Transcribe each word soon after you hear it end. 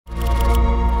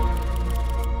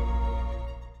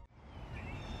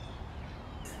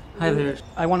Hi there.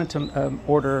 I wanted to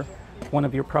order one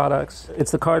of your products.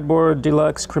 It's the cardboard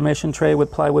deluxe cremation tray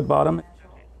with plywood bottom.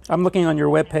 I'm looking on your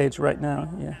webpage right now.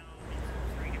 Yeah.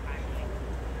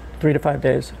 3 to 5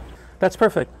 days. That's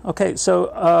perfect. Okay,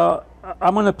 so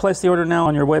I'm going to place the order now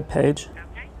on your webpage.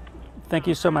 Thank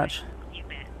you so much.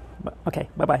 Okay,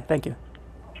 bye-bye. Thank you.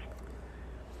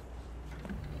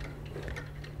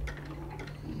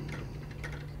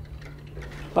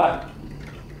 Pa,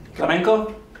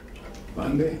 ¿flamenco?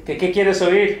 Mande. ¿Qué quieres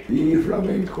oír? Y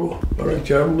flamenco, para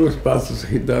echar unos pasos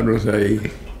gitanos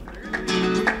ahí.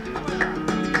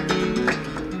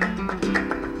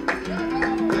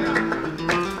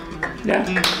 ¿Ya?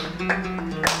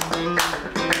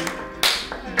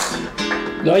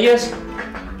 ¿Lo oyes?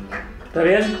 ¿Está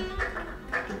bien?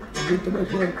 Un poquito más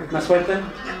fuerte. ¿Más fuerte?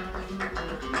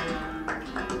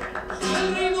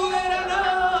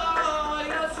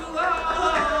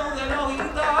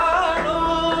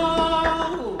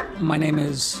 My name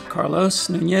is Carlos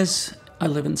Nunez. I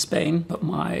live in Spain, but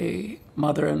my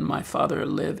mother and my father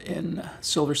live in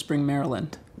Silver Spring,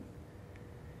 Maryland,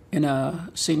 in a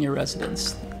senior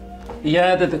residence.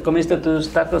 ¿Ya te comiste tus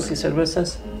tacos y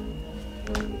cervezas?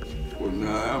 Pues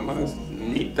nada más,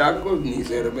 ni tacos ni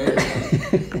cerveza.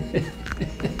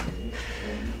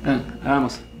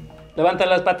 Vamos. Levanta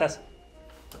las patas.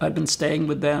 I've been staying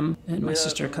with them, and my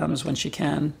sister comes when she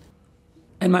can.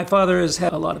 And my father has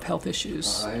had a lot of health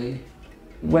issues.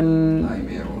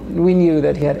 When we knew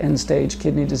that he had end-stage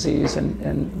kidney disease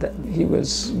and that he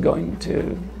was going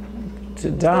to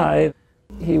die,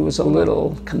 he was a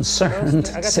little concerned,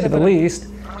 to say the least.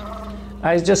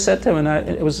 I just said to him, and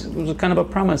it was kind of a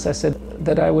promise, I said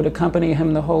that I would accompany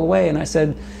him the whole way, and I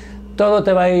said, todo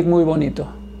te va a ir muy bonito.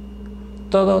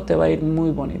 Todo te va a ir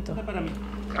muy bonito.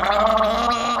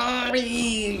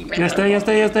 Ya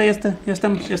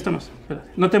estamos.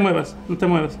 No te muevas.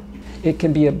 It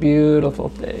can be a beautiful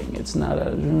thing. It's not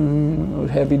a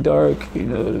heavy, dark,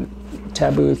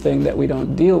 taboo thing that we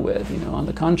don't deal with. On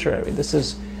the contrary, this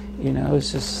is,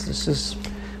 this is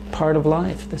part of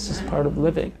life. This is part of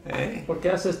living. ¿Por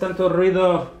qué haces tanto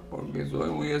ruido? Porque soy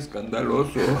muy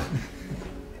escandaloso.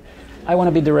 I want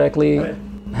to be directly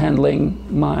handling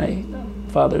my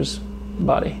father's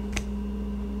body.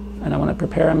 And I want to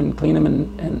prepare him and clean him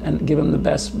and give him the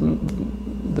best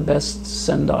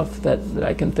send-off that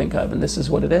I can think of, and this is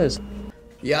what it is.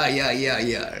 Ya.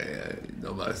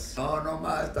 No más. No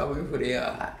más, está muy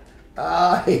fría.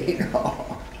 Ay,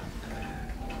 no.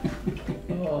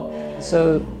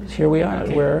 So here we are.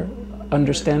 We're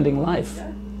understanding life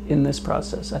in this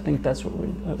process. I think that's what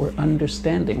we're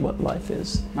understanding what life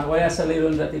is. Me voy a salir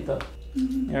un ratito.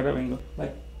 Y ahora vengo.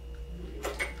 Bye.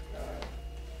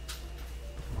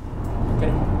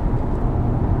 Okay.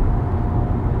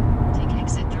 Take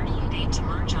exit 38A to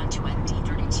merge onto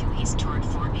ND32 east toward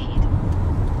Fort Meade.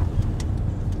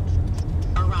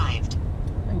 Arrived.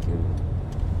 Thank you.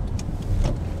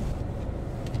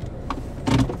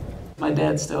 My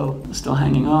dad's still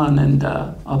hanging on, and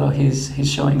although he's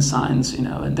showing signs,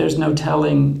 and there's no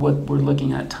telling what we're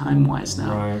looking at time-wise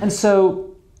now. Right. And so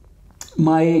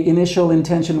my initial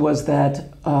intention was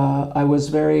that I was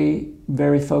very,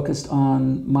 very focused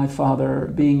on my father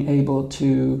being able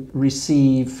to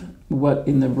receive what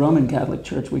in the Roman Catholic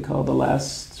Church we call the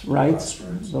last rites,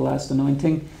 the last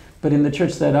anointing. But in the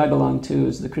church that I belong to,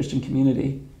 is the Christian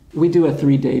community, we do a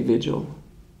 3-day vigil.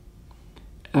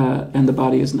 And the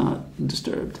body is not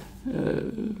disturbed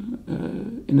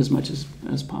in as much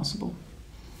as possible.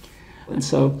 And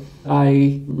so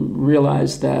I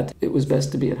realized that it was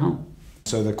best to be at home.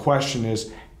 So the question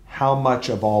is, how much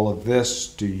of all of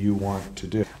this do you want to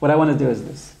do? What I want to do is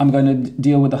this. I'm going to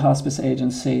deal with the hospice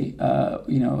agency. At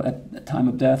the time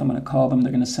of death, I'm going to call them.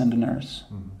 They're going to send a nurse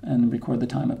and record the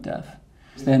time of death.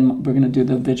 Then we're going to do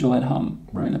the vigil at home.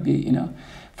 We're going to be,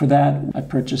 For that, I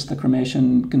purchased the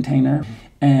cremation container,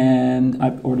 and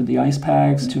I ordered the ice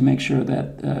packs to make sure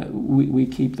that we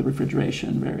keep the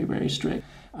refrigeration very, very strict.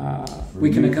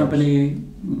 We can accompany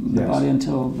the body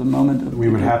until the moment of... We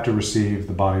would have to receive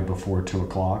the body before 2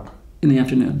 o'clock. In the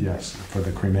afternoon? Yes, for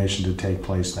the cremation to take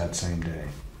place that same day.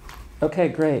 Okay,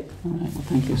 great. All right, well,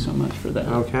 thank you so much for that.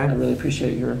 Okay. I really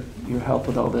appreciate your help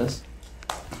with all this.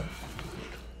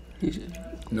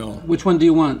 No. Which one do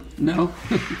you want? No?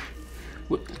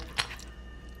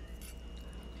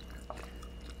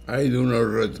 I do not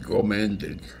recommend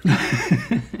it.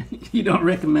 You don't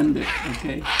recommend it.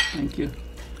 Okay, thank you.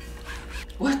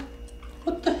 What?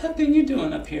 What the heck are you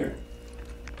doing up here?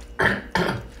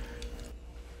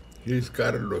 He's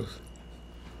Carlos.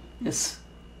 Yes.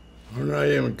 And I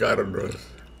am Carlos.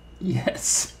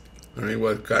 Yes. And I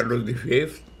was Carlos the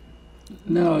Fifth.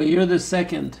 No, you're the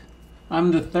second.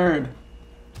 I'm the third.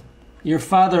 Your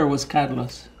father was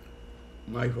Carlos.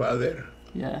 My father.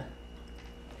 Yeah.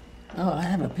 Oh, I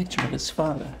have a picture of his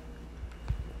father.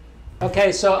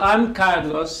 Okay, so I'm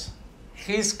Carlos.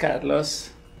 He's Carlos.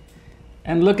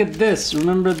 And look at this.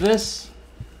 Remember this?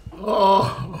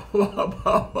 Oh,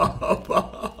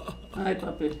 Hi,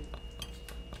 puppy.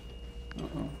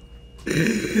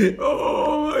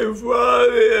 oh, my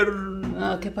father.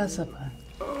 Ah, ¿qué pasa, pa?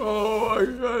 Oh, I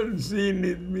haven't seen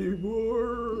it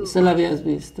before. ¿Se la habías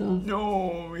visto?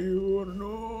 No, mijo,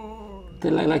 no. ¿Te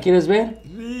la quieres ver?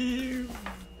 Sí.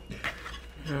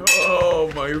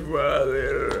 Oh, my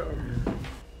father.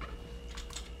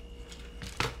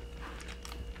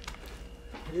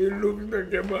 He looks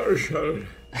like a marshal.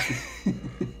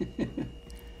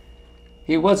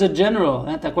 He was a general.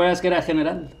 ¿Te acuerdas que era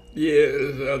general?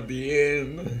 Yes, at the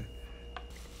end.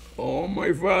 Oh,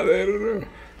 my father.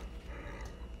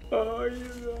 Ay,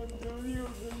 santo Dios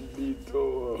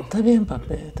bendito. Está bien,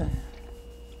 papi, está bien.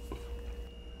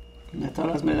 Están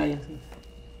las medallas.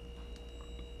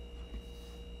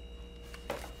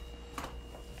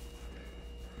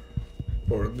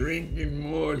 For drinking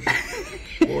much,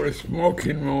 for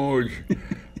smoking much.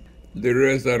 The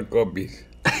rest are copies.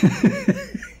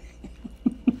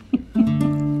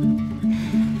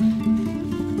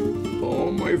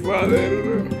 Oh, my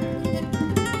father.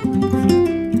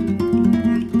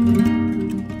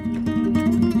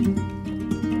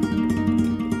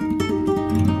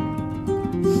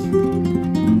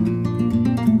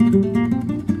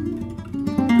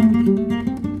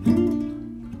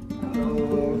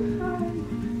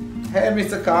 Hey,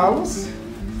 Mr. Carlos.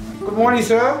 Good morning,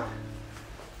 sir.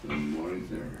 Good morning,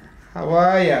 sir. How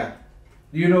are ya?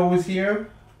 Do you know who's here?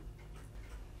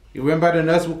 You remember the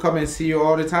nurse who come and see you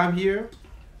all the time here?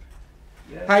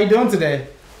 Yes. How you doing today?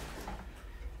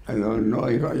 I don't know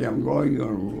if I am going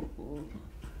or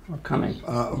We're coming.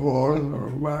 forth or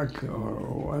back or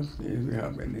what is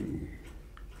happening.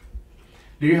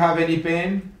 Do you have any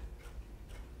pain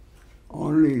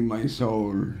Only in my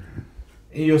soul.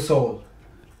 in your soul?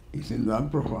 Isn't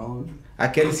that profound? I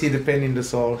can see the pain in the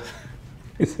soul.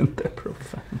 Isn't that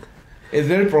profound? It's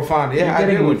very profound. Yeah, I You're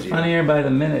agree getting with you. funnier by the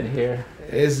minute here.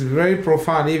 It's very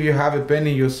profound if you have a pain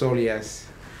in your soul, yes.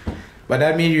 But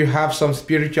that means you have some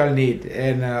spiritual need,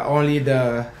 and only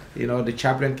the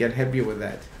chaplain can help you with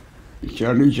that.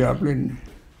 Charlie Chaplin.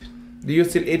 Do you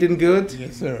still eating good?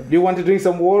 Yes, sir. Do you want to drink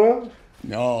some water?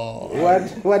 No.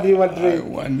 What do you want to I drink?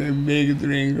 want a big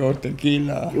drink of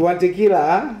tequila. You want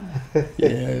tequila, huh?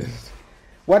 Yes.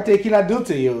 What tequila do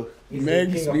to you? It's the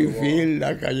Makes king of me the world. feel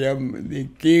like I am the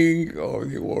king of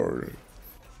the world.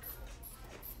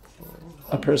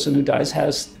 A person who dies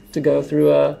has to go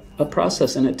through a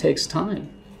process, and it takes time.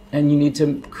 And you need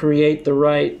to create the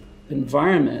right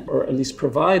environment, or at least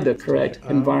provide the correct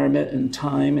environment and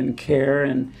time and care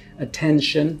and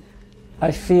attention.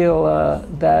 I feel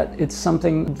that it's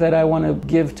something that I want to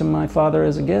give to my father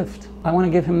as a gift. I want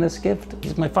to give him this gift.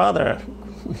 He's my father.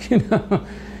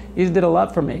 He did a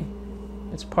lot for me.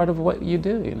 It's part of what you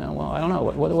do, Well, I don't know.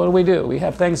 What do we do? We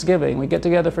have Thanksgiving. We get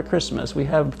together for Christmas. We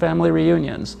have family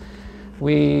reunions.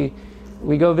 We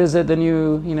go visit the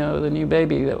new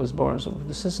baby that was born. So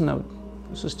this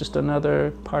is just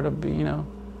another part of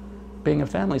being a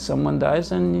family. Someone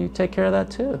dies, and you take care of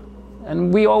that too.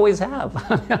 And we always have.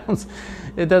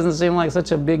 It doesn't seem like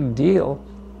such a big deal.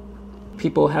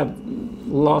 People have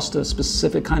lost a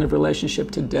specific kind of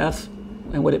relationship to death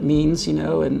and what it means,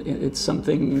 and it's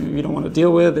something you don't want to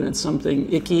deal with, and it's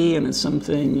something icky, and it's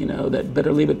something, that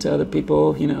better leave it to other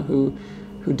people, who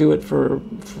do it for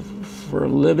a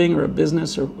living or a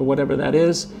business or whatever that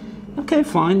is. Okay,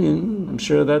 fine, I'm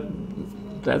sure that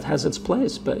has its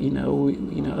place, but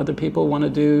other people want to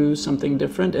do something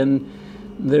different, and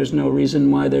there's no reason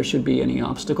why there should be any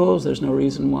obstacles. There's no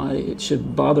reason why it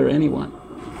should bother anyone.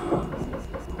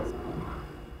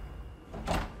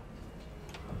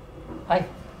 Hi.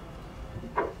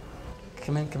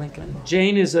 Come in.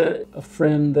 Jane is a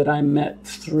friend that I met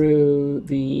through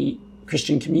the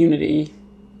Christian community.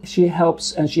 She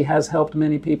helps, and she has helped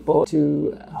many people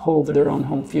to hold their own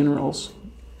home funerals.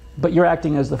 But you're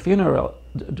acting as the funeral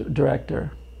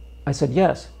director. I said,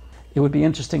 yes. It would be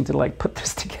interesting to put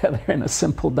this together in a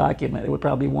simple document. It would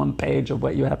probably be 1 page of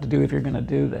what you have to do if you're going to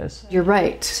do this. You're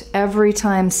right. Every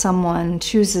time someone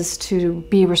chooses to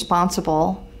be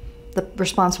responsible, the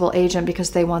responsible agent,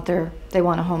 because they want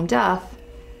a home death,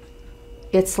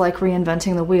 it's like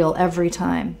reinventing the wheel every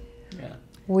time. Yeah.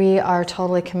 We are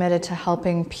totally committed to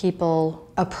helping people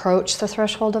approach the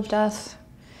threshold of death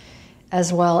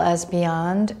as well as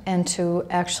beyond, and to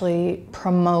actually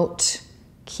promote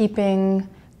keeping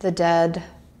the dead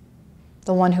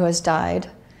the one who has died,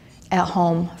 at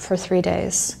home for 3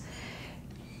 days.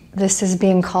 This is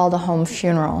being called a home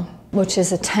funeral, which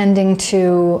is attending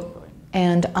to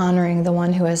and honoring the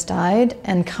one who has died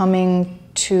and coming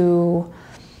to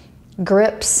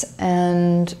grips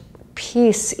and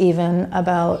peace even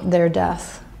about their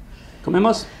death.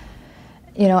 Comemos?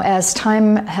 You know, as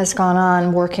time has gone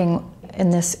on working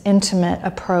in this intimate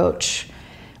approach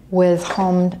with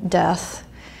home death,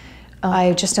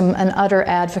 I just am an utter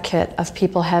advocate of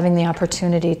people having the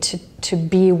opportunity to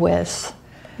be with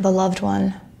the loved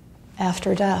one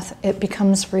after death. It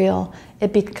becomes real.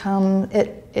 It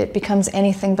becomes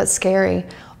anything but scary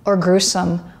or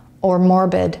gruesome or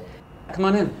morbid. Come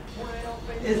on in.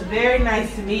 It's very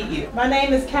nice to meet you. My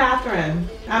name is Catherine.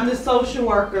 I'm the social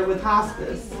worker with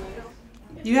hospice.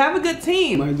 You have a good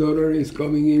team. My daughter is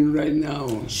coming in right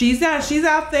now. She's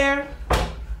out there.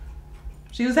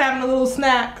 She was having a little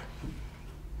snack.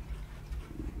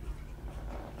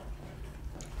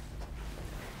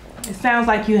 It sounds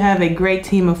like you have a great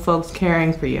team of folks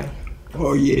caring for you.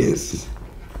 Oh yes,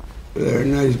 they're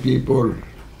nice people,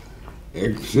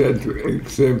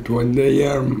 except when they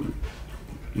are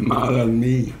mad at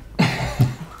me.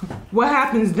 What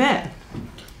happens then?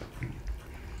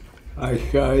 I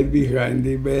hide behind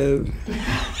the bed.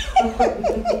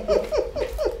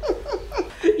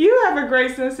 You have a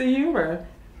great sense of humor.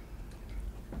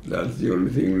 That's the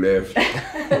only thing left.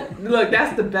 Look,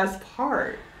 that's the best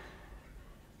part.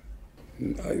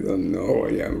 I don't know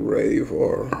what I am ready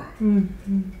for.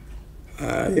 Mm-hmm.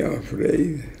 I am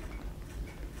afraid.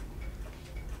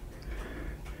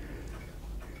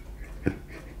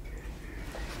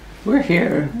 We're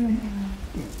here.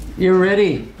 You're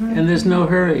ready, and there's no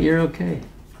hurry. You're okay.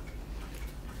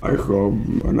 I hope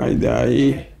when I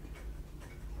die,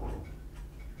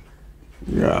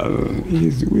 God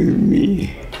is with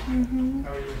me. Mm-hmm.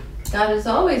 God is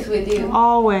always with you.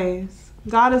 Always.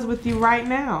 God is with you right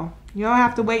now. You don't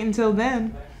have to wait until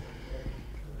then.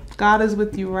 God is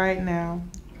with you right now,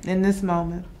 in this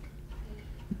moment.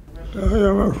 I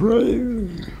am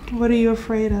afraid. What are you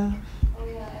afraid of?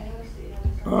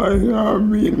 I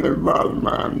have been a bad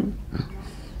man,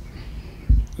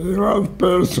 a bad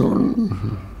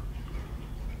person.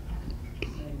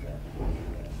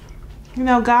 You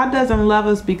know, God doesn't love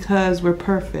us because we're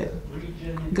perfect.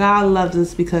 God loves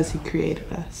us because He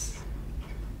created us.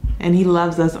 And He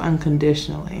loves us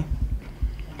unconditionally.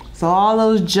 So all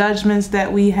those judgments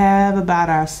that we have about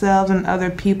ourselves and other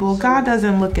people, God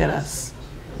doesn't look at us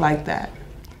like that.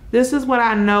 This is what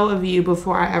I know of you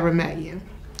before I ever met you.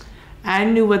 I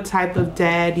knew what type of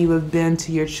dad you have been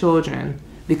to your children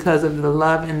because of the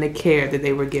love and the care that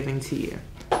they were giving to you.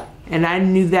 And I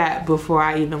knew that before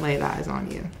I even laid eyes on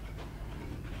you.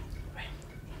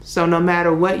 So no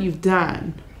matter what you've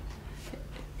done,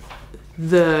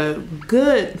 the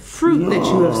good fruit that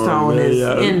you have sown is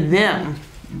in them.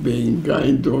 Being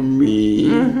kind to me,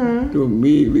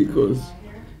 because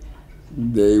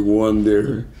they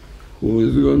wonder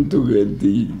who's going to get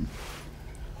the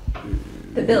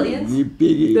billions? The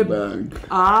piggy bank.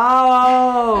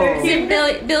 Oh! Is it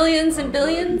billions and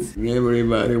billions?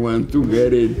 Everybody wants to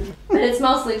get it. But it's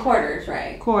mostly quarters,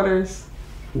 right? Quarters.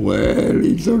 Well,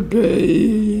 it's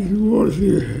okay. It's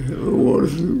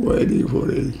worth waiting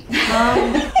for it.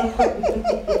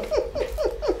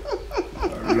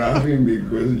 I'm laughing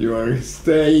because you are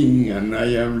staying and I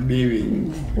am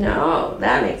leaving. No,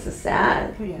 that makes us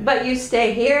sad. Yeah. But you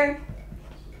stay here.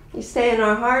 You stay in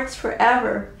our hearts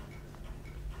forever.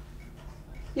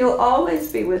 You'll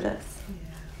always be with us.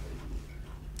 Yeah.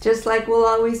 Just like we'll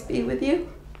always be with you.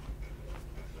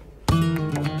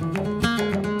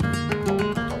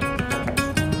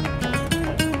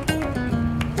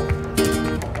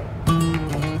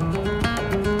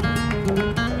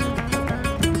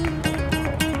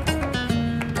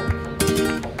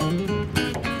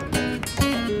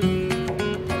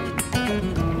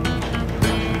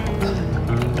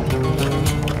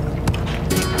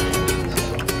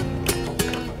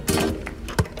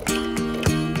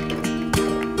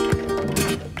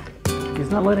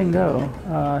 Not letting go.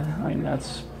 I mean,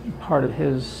 that's part of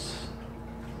his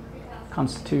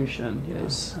constitution.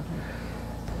 Yes.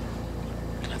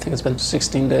 I think it's been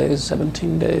 16 days,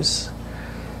 17 days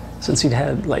since he'd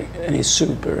had like any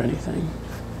soup or anything.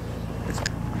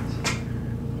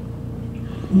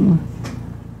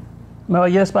 ¿Me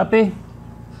oyes, papi?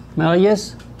 ¿Me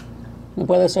oyes? ¿Me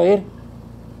puedes oír?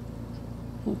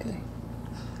 Okay.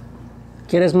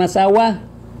 ¿Quieres más agua?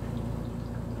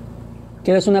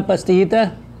 ¿Quieres una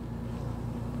pastillita?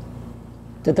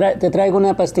 Te traigo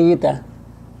una pastillita.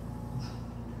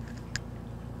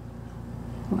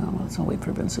 Well, let's not wait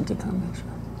for Vincent to come.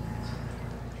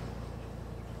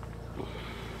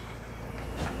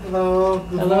 Hello.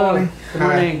 Good Hello. morning. Good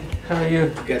morning. How are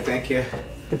you? Good, thank you.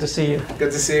 Good to see you.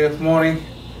 Good to see you. Good morning.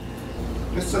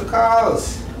 Mr.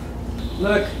 Carlos.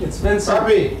 Look, it's Vincent.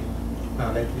 Bobby.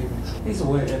 No, let me. He's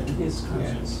aware. He's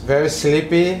conscious. Very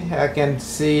sleepy. I can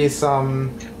see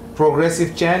some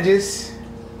progressive changes.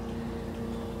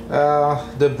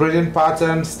 The breathing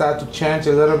pattern start to change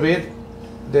a little bit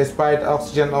despite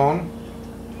oxygen on.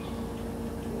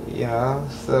 Yeah,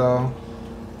 so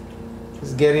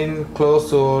it's getting close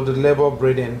to the level of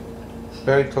breathing.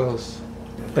 Very close.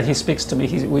 But he speaks to me.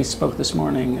 We spoke this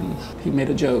morning, and he made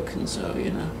a joke, and so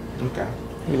you know. Okay.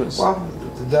 He was. Well,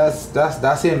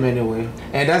 that's him anyway,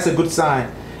 and that's a good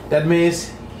sign. That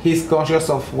means he's conscious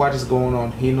of what is going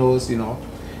on. He knows, you know,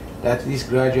 that he's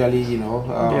gradually, you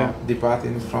know,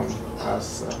 departing from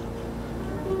us.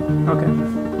 Okay.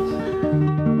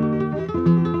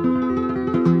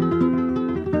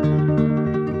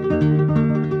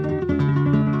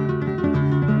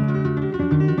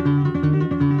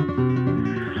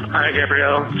 Hi,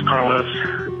 Gabrielle. It's Carlos.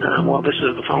 Well, this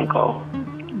is the phone call.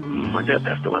 My dad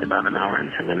passed away about an hour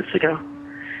and 10 minutes ago,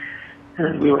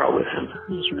 and we were all with him.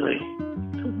 It was really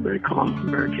very calm,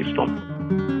 very peaceful.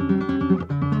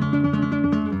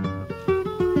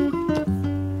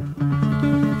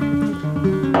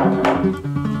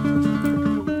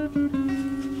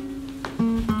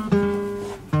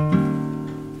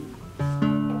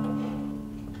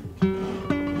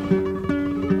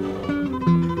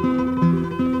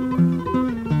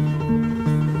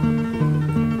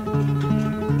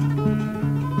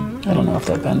 I don't know if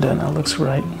that bandana looks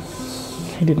right.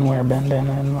 He didn't wear a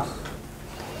bandana in the... I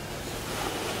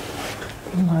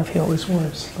don't know if he always wore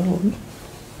his little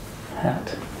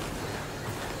hat.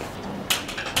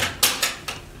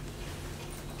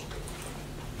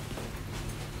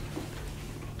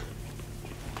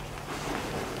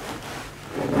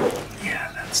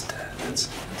 Yeah, that's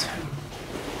him.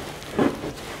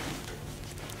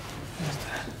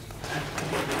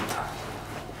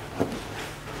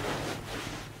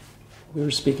 We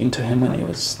were speaking to him when he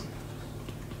was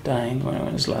dying, when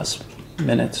in his last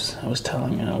minutes. I was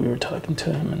telling we were talking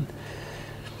to him, and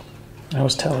I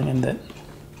was telling him that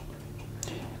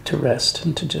to rest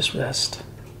and to just rest.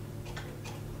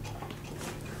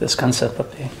 Descansa,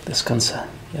 papi, descansa.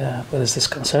 Yeah, puedes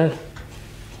descansar.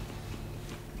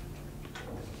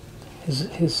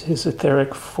 His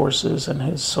etheric forces and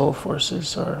his soul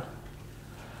forces are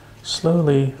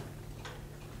slowly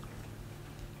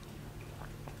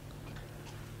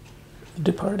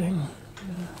departing.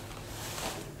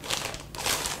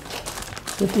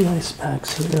 With the ice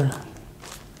packs here.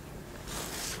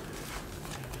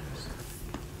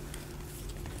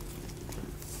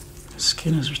 His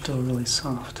skin is still really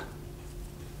soft.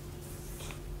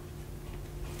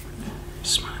 He's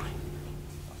smiling.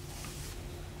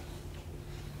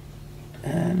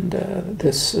 And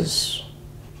this is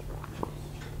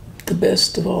the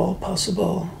best of all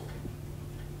possible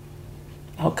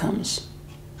outcomes.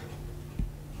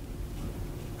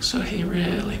 So he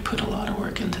really put a lot of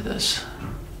work into this,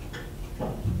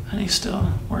 and he's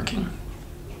still working.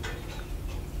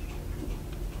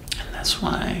 And that's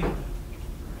why,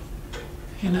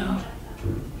 you know,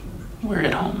 we're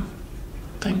at home,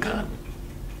 thank God.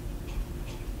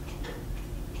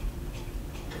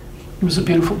 It was a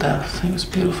beautiful death. It was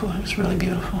beautiful. It was really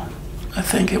beautiful. I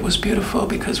think it was beautiful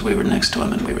because we were next to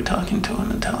him and we were talking to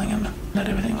him and telling him that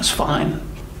everything was fine,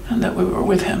 and that we were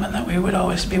with him, and that we would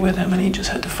always be with him, and he just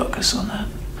had to focus on that.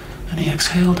 And he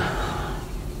exhaled.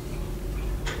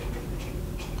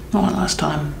 One last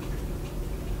time.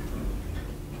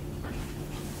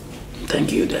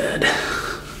 Thank you, Dad.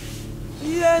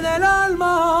 Y en el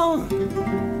alma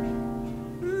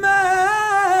me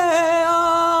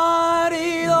ha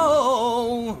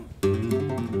herido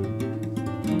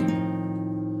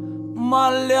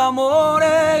mal de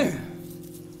amores.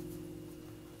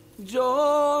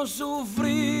 Yo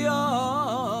sufría.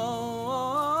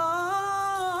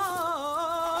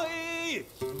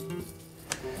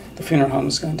 The funeral home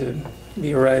is going to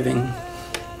be arriving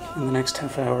in the next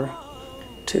half hour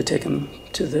to take him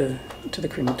to the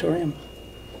crematorium.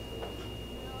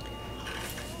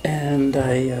 And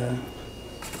I'm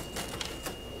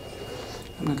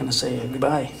not going to say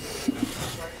goodbye.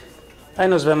 Ahí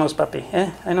nos vemos, papi,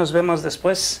 ¿eh? Ahí nos vemos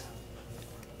después.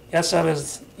 Ya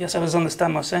sabes dónde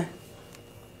estamos, ¿eh?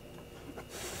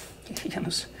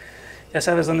 Ya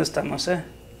sabes dónde estamos, ¿eh?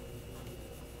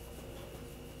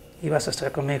 Y vas a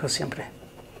estar conmigo siempre.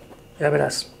 Ya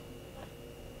verás.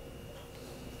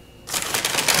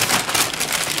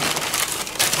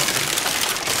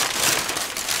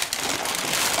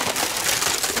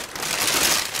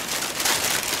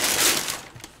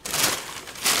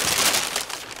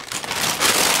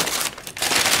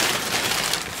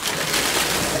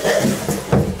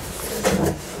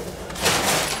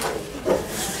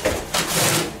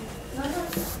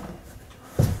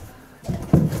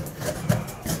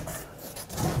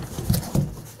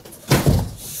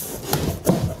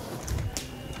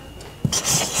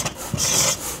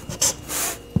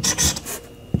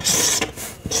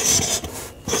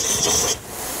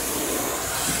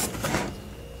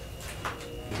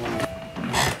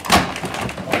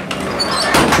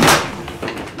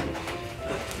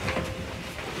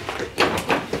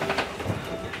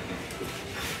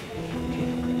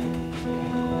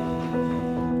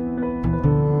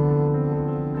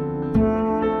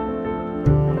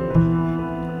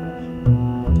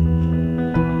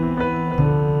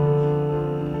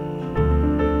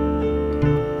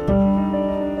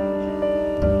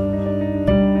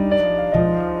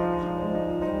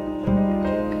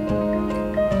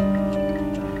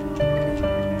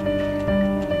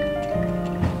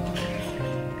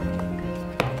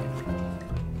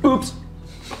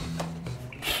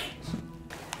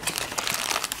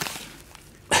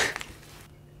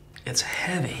 It's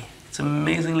heavy. It's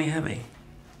amazingly heavy.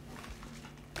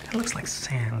 It looks like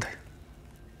sand.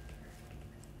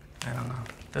 I don't know.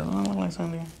 Doesn't it look like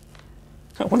sand here?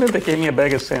 I wonder if they gave me a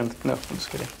bag of sand. No, I'm just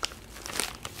kidding.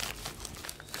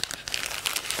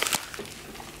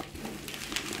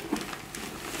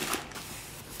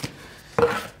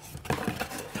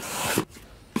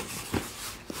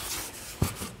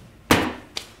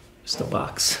 Just a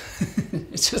box.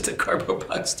 It's just a cardboard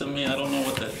box to me. I don't know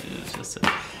what that is. It's just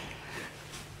a...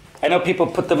 I know people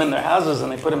put them in their houses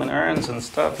and they put them in urns and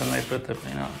stuff, and they put them,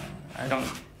 you know, I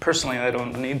don't, personally, I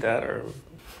don't need that. Or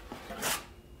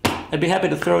I'd be happy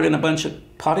to throw it in a bunch of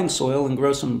potting soil and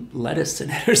grow some lettuce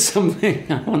in it or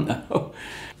something. I don't know.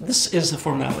 This is a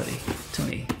formality to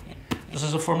me. This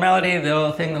is a formality. The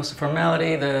whole thing was a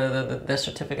formality. The death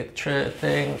certificate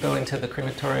thing, going to the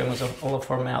crematorium was all a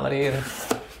formality. And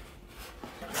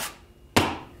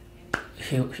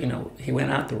he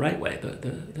went out the right way,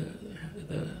 the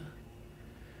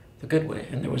good way.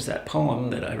 And there was that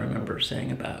poem that I remember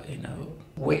saying about,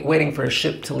 waiting for a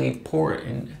ship to leave port,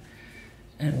 and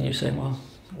you're saying, well,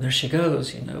 there she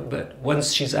goes, but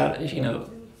once she's out,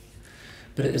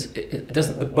 but it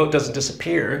doesn't, the boat doesn't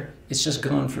disappear, it's just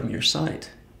gone from your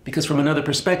sight. Because from another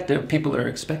perspective, people are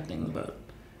expecting the boat,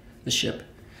 the ship.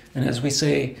 And as we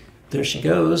say, there she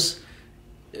goes,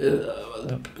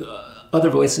 other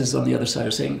voices on the other side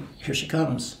are saying, here she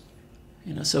comes.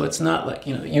 So it's not like,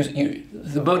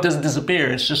 the boat doesn't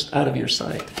disappear, it's just out of your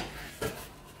sight.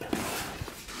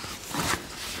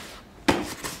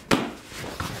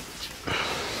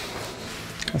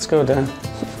 Let's go, Dan.